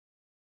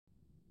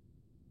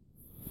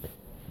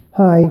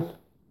Hi,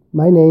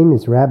 my name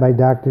is Rabbi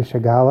Dr.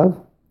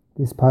 Shagalov.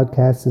 This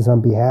podcast is on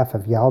behalf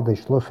of Yalda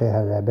Shluchei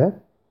HaRebbe.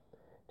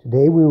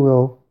 Today we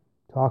will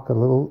talk a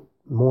little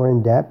more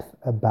in depth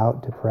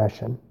about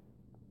depression.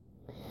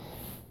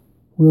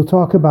 We'll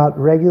talk about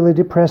regular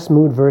depressed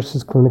mood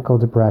versus clinical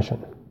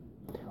depression.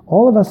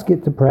 All of us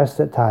get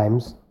depressed at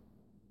times,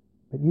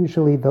 but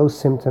usually those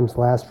symptoms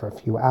last for a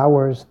few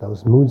hours,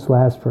 those moods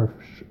last for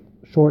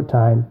a short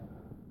time,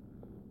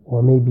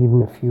 or maybe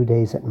even a few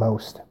days at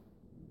most.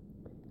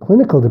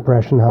 Clinical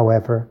depression,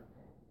 however,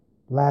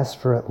 lasts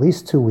for at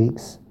least 2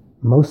 weeks,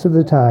 most of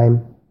the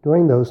time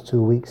during those 2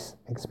 weeks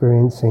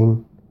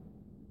experiencing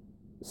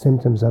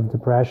symptoms of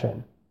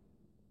depression.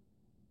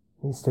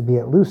 It needs to be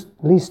at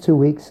least 2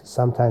 weeks.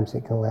 Sometimes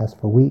it can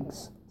last for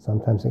weeks,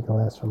 sometimes it can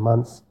last for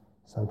months,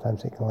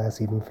 sometimes it can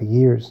last even for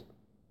years.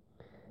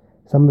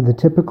 Some of the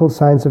typical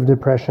signs of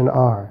depression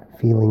are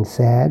feeling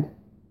sad,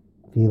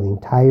 feeling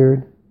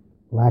tired,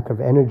 lack of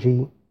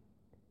energy,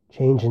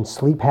 change in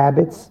sleep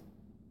habits,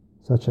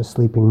 such as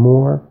sleeping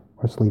more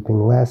or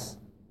sleeping less,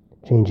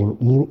 changing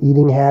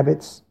eating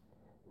habits,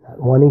 not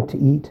wanting to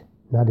eat,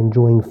 not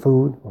enjoying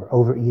food or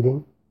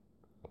overeating,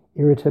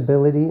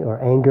 irritability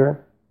or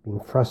anger,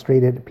 being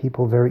frustrated at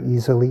people very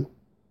easily,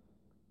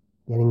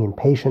 getting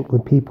impatient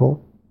with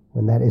people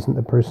when that isn't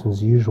the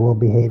person's usual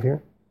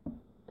behavior,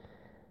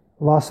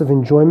 loss of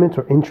enjoyment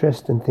or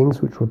interest in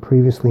things which were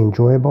previously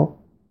enjoyable,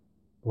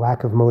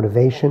 lack of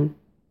motivation,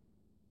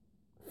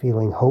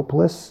 feeling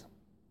hopeless,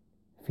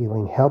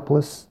 feeling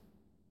helpless,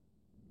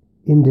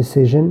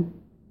 indecision,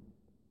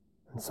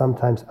 and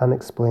sometimes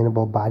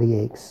unexplainable body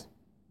aches.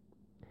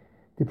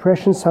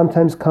 Depression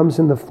sometimes comes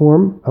in the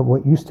form of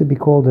what used to be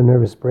called a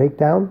nervous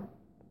breakdown,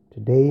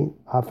 today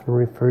often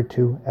referred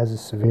to as a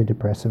severe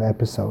depressive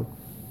episode.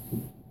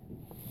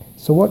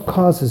 So what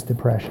causes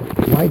depression?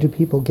 Why do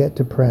people get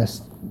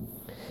depressed?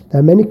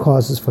 There are many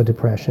causes for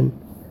depression,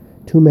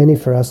 too many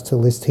for us to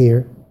list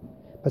here,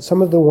 but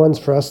some of the ones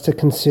for us to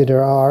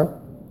consider are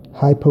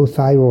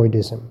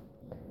hypothyroidism.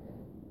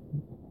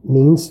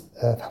 Means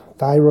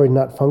thyroid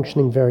not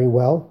functioning very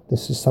well.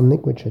 This is something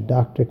which a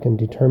doctor can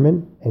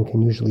determine and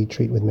can usually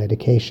treat with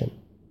medication.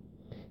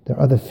 There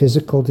are other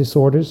physical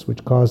disorders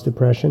which cause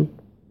depression,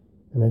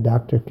 and a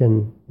doctor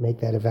can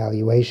make that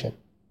evaluation.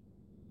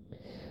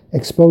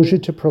 Exposure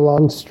to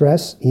prolonged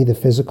stress, either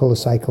physical or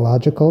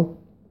psychological.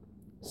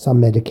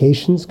 Some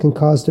medications can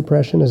cause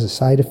depression as a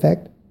side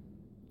effect.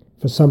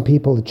 For some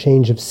people, the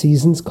change of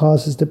seasons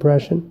causes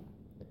depression.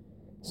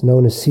 It's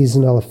known as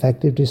seasonal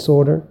affective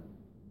disorder.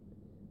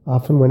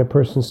 Often when a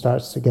person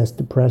starts to get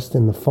depressed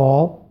in the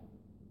fall,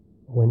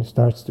 when it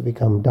starts to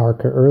become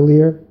darker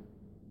earlier,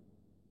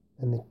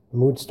 and the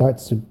mood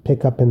starts to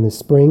pick up in the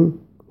spring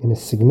in a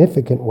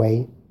significant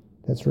way,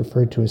 that's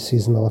referred to as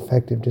seasonal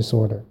affective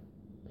disorder.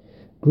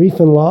 Grief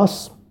and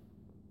loss,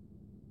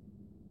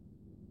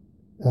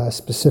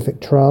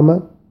 specific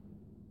trauma,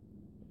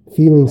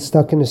 feeling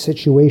stuck in a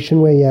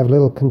situation where you have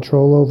little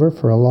control over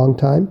for a long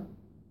time,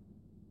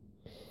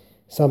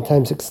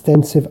 sometimes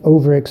extensive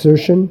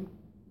overexertion,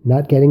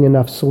 not getting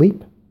enough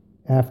sleep.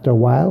 After a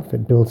while, if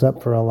it builds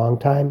up for a long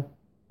time,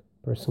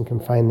 a person can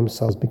find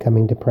themselves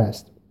becoming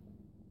depressed.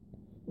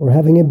 Or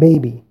having a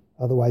baby,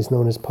 otherwise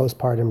known as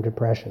postpartum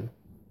depression.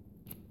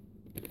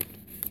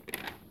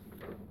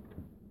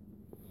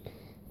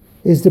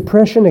 Is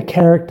depression a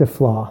character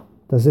flaw?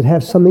 Does it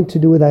have something to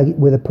do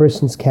with a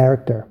person's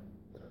character?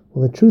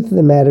 Well, the truth of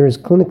the matter is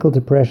clinical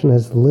depression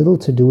has little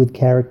to do with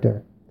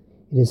character.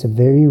 It is a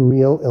very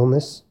real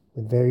illness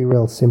with very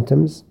real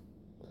symptoms.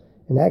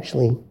 And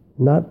actually,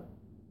 not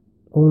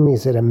only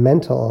is it a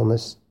mental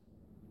illness,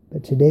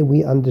 but today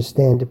we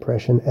understand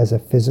depression as a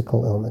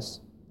physical illness.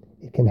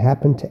 It can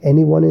happen to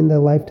anyone in their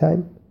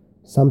lifetime,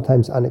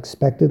 sometimes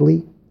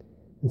unexpectedly,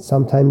 and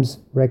sometimes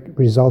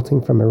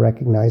resulting from a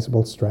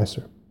recognizable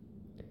stressor.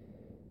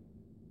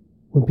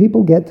 When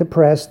people get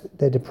depressed,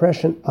 their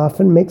depression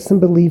often makes them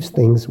believe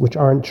things which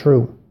aren't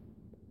true.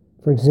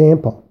 For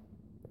example,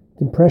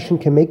 depression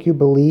can make you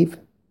believe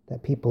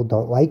that people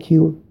don't like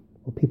you,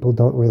 or people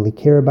don't really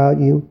care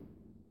about you.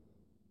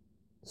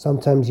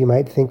 Sometimes you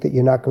might think that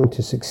you're not going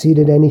to succeed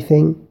at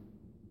anything.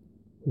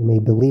 You may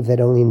believe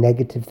that only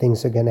negative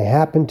things are going to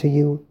happen to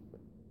you.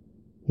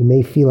 You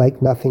may feel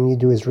like nothing you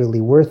do is really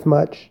worth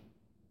much,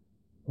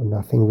 or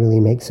nothing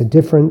really makes a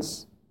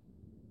difference.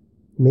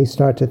 You may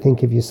start to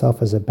think of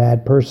yourself as a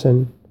bad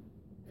person,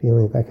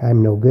 feeling like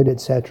I'm no good,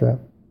 etc.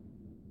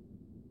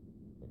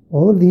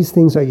 All of these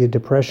things are your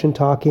depression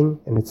talking,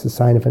 and it's a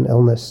sign of an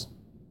illness.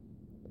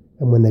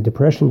 And when the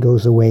depression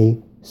goes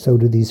away, so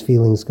do these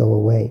feelings go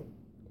away.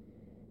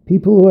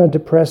 People who are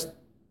depressed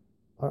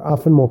are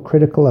often more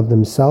critical of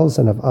themselves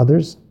and of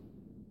others,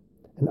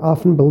 and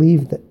often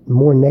believe that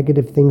more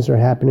negative things are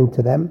happening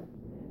to them,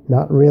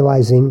 not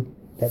realizing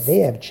that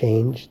they have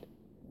changed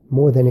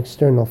more than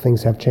external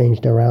things have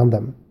changed around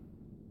them.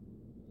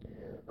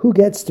 Who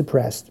gets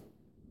depressed?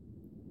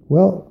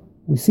 Well,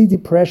 we see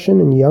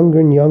depression in younger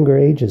and younger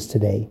ages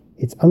today.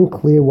 It's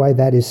unclear why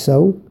that is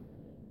so.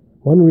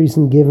 One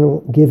reason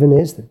given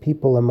is that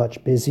people are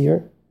much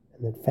busier,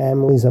 and that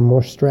families are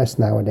more stressed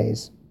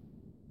nowadays.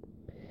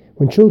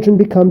 When children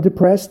become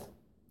depressed,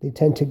 they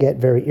tend to get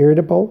very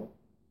irritable.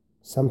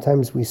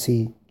 Sometimes we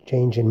see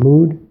change in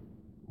mood,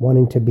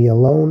 wanting to be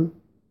alone.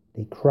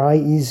 They cry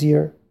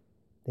easier.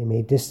 They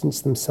may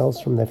distance themselves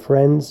from their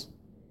friends.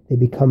 They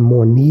become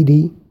more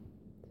needy,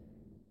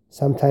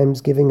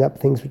 sometimes giving up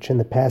things which in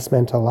the past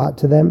meant a lot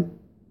to them,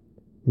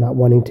 not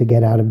wanting to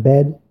get out of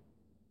bed,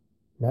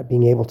 not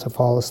being able to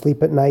fall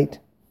asleep at night.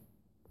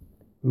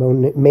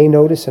 May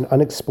notice an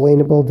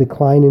unexplainable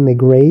decline in their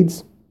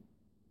grades.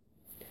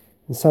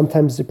 And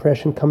sometimes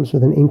depression comes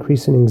with an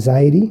increase in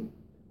anxiety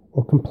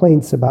or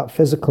complaints about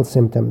physical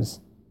symptoms,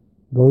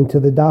 going to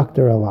the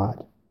doctor a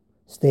lot,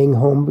 staying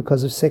home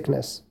because of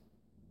sickness,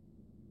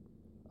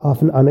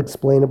 often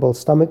unexplainable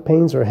stomach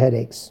pains or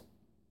headaches.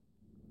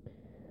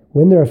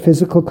 When there are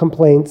physical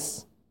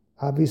complaints,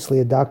 obviously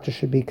a doctor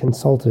should be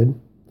consulted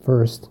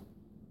first,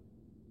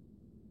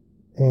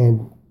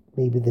 and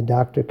maybe the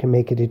doctor can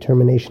make a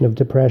determination of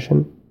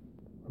depression,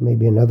 or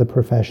maybe another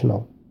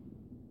professional.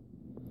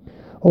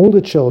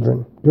 Older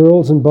children,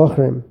 girls and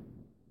bochrim,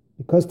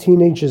 because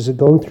teenagers are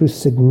going through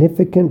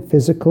significant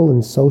physical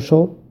and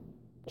social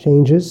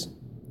changes,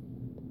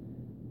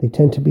 they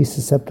tend to be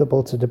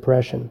susceptible to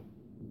depression.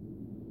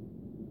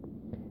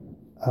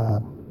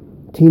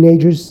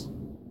 Teenagers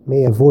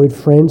may avoid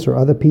friends or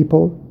other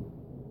people,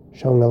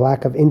 showing a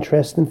lack of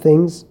interest in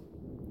things,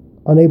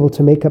 unable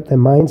to make up their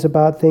minds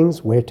about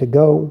things, where to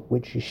go,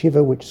 which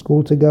yeshiva, which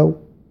school to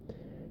go,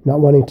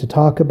 not wanting to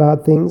talk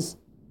about things,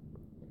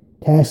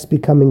 tasks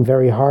becoming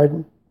very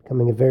hard,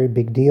 becoming a very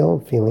big deal,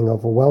 feeling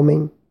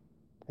overwhelming,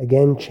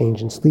 again,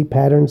 change in sleep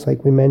patterns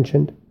like we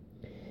mentioned,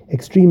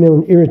 extreme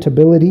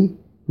irritability,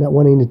 not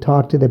wanting to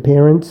talk to their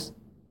parents,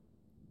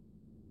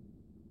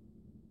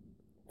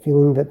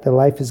 feeling that their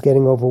life is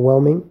getting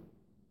overwhelming.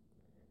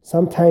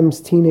 Sometimes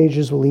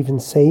teenagers will even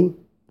say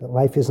that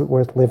life isn't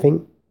worth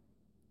living.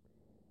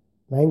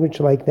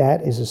 Language like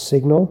that is a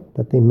signal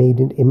that they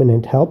need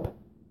imminent help,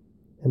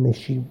 and they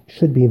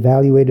should be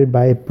evaluated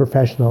by a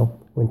professional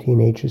when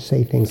teenagers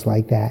say things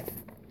like that.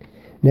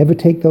 Never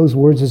take those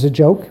words as a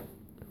joke,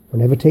 or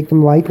never take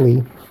them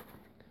lightly.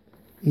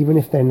 Even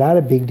if they're not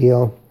a big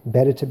deal,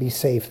 better to be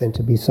safe than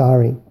to be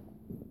sorry.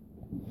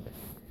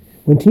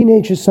 When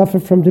teenagers suffer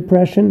from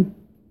depression,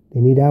 they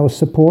need our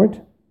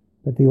support,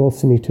 but they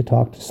also need to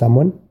talk to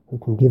someone who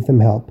can give them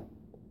help.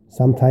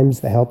 Sometimes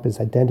the help is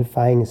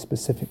identifying a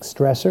specific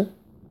stressor.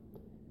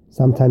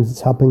 Sometimes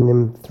it's helping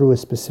them through a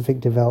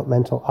specific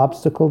developmental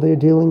obstacle they're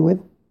dealing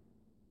with.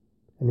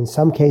 And in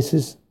some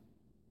cases,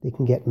 they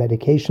can get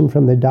medication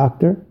from their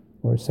doctor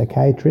or a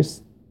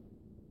psychiatrist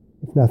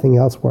if nothing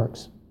else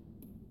works.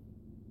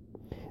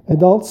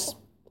 Adults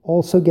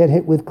also get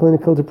hit with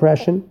clinical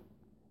depression.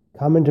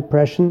 Common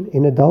depression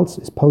in adults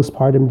is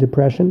postpartum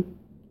depression.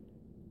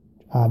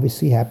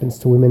 Obviously happens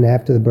to women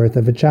after the birth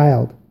of a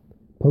child.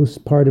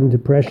 Postpartum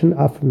depression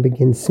often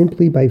begins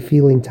simply by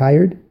feeling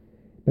tired,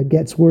 but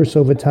gets worse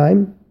over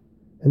time,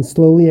 and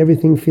slowly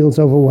everything feels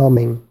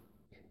overwhelming.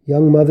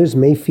 Young mothers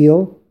may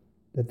feel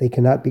that they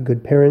cannot be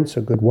good parents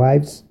or good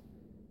wives.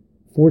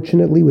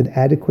 Fortunately, with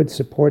adequate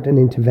support and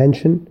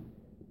intervention,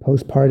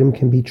 postpartum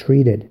can be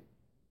treated.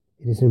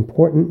 It is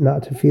important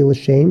not to feel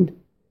ashamed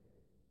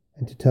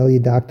and to tell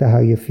your doctor how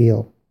you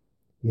feel.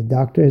 Your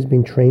doctor has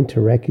been trained to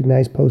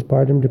recognize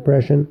postpartum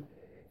depression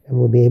and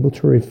will be able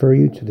to refer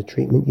you to the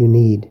treatment you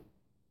need.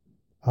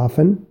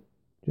 Often,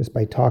 just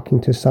by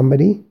talking to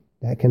somebody,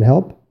 that can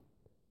help.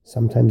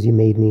 Sometimes you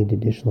may need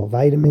additional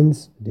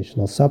vitamins,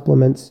 additional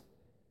supplements,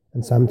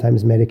 and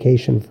sometimes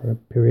medication for a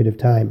period of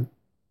time.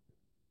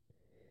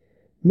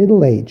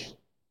 Middle age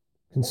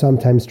can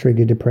sometimes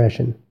trigger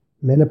depression.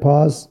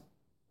 Menopause,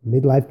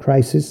 midlife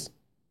crisis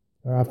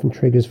are often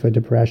triggers for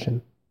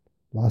depression.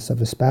 Loss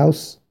of a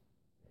spouse,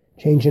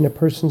 change in a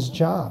person's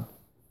job,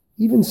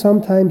 even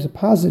sometimes a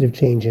positive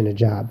change in a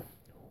job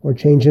or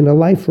change in a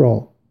life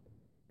role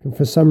can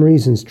for some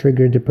reasons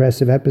trigger a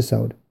depressive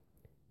episode.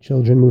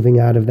 Children moving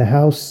out of the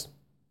house,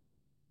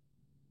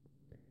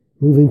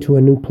 moving to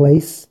a new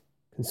place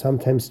can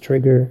sometimes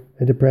trigger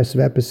a depressive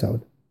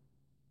episode.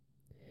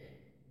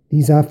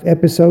 These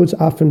episodes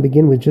often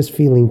begin with just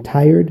feeling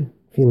tired,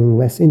 feeling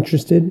less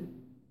interested,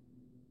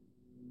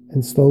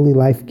 and slowly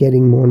life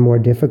getting more and more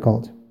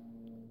difficult.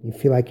 You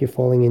feel like you're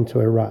falling into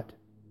a rut.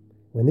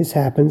 When this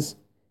happens,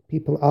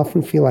 people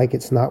often feel like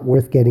it's not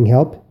worth getting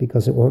help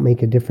because it won't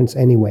make a difference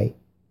anyway.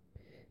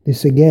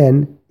 This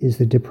again is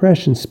the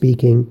depression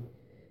speaking,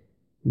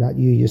 not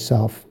you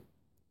yourself.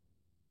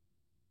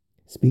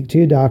 Speak to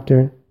your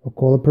doctor or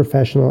call a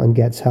professional and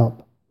get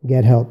help.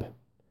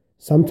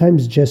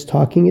 Sometimes just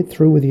talking it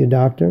through with your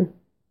doctor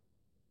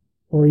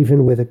or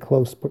even with a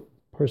close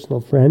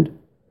personal friend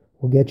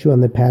will get you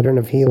on the pattern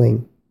of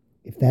healing.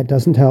 If that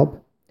doesn't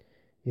help,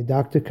 your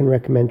doctor can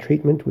recommend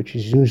treatment, which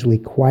is usually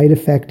quite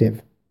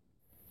effective.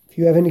 If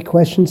you have any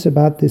questions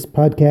about this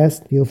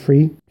podcast, feel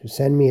free to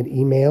send me an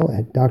email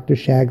at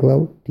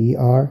drshaglow,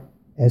 drshagalow,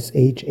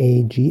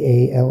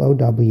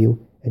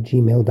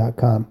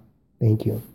 @gmail.com. Thank you.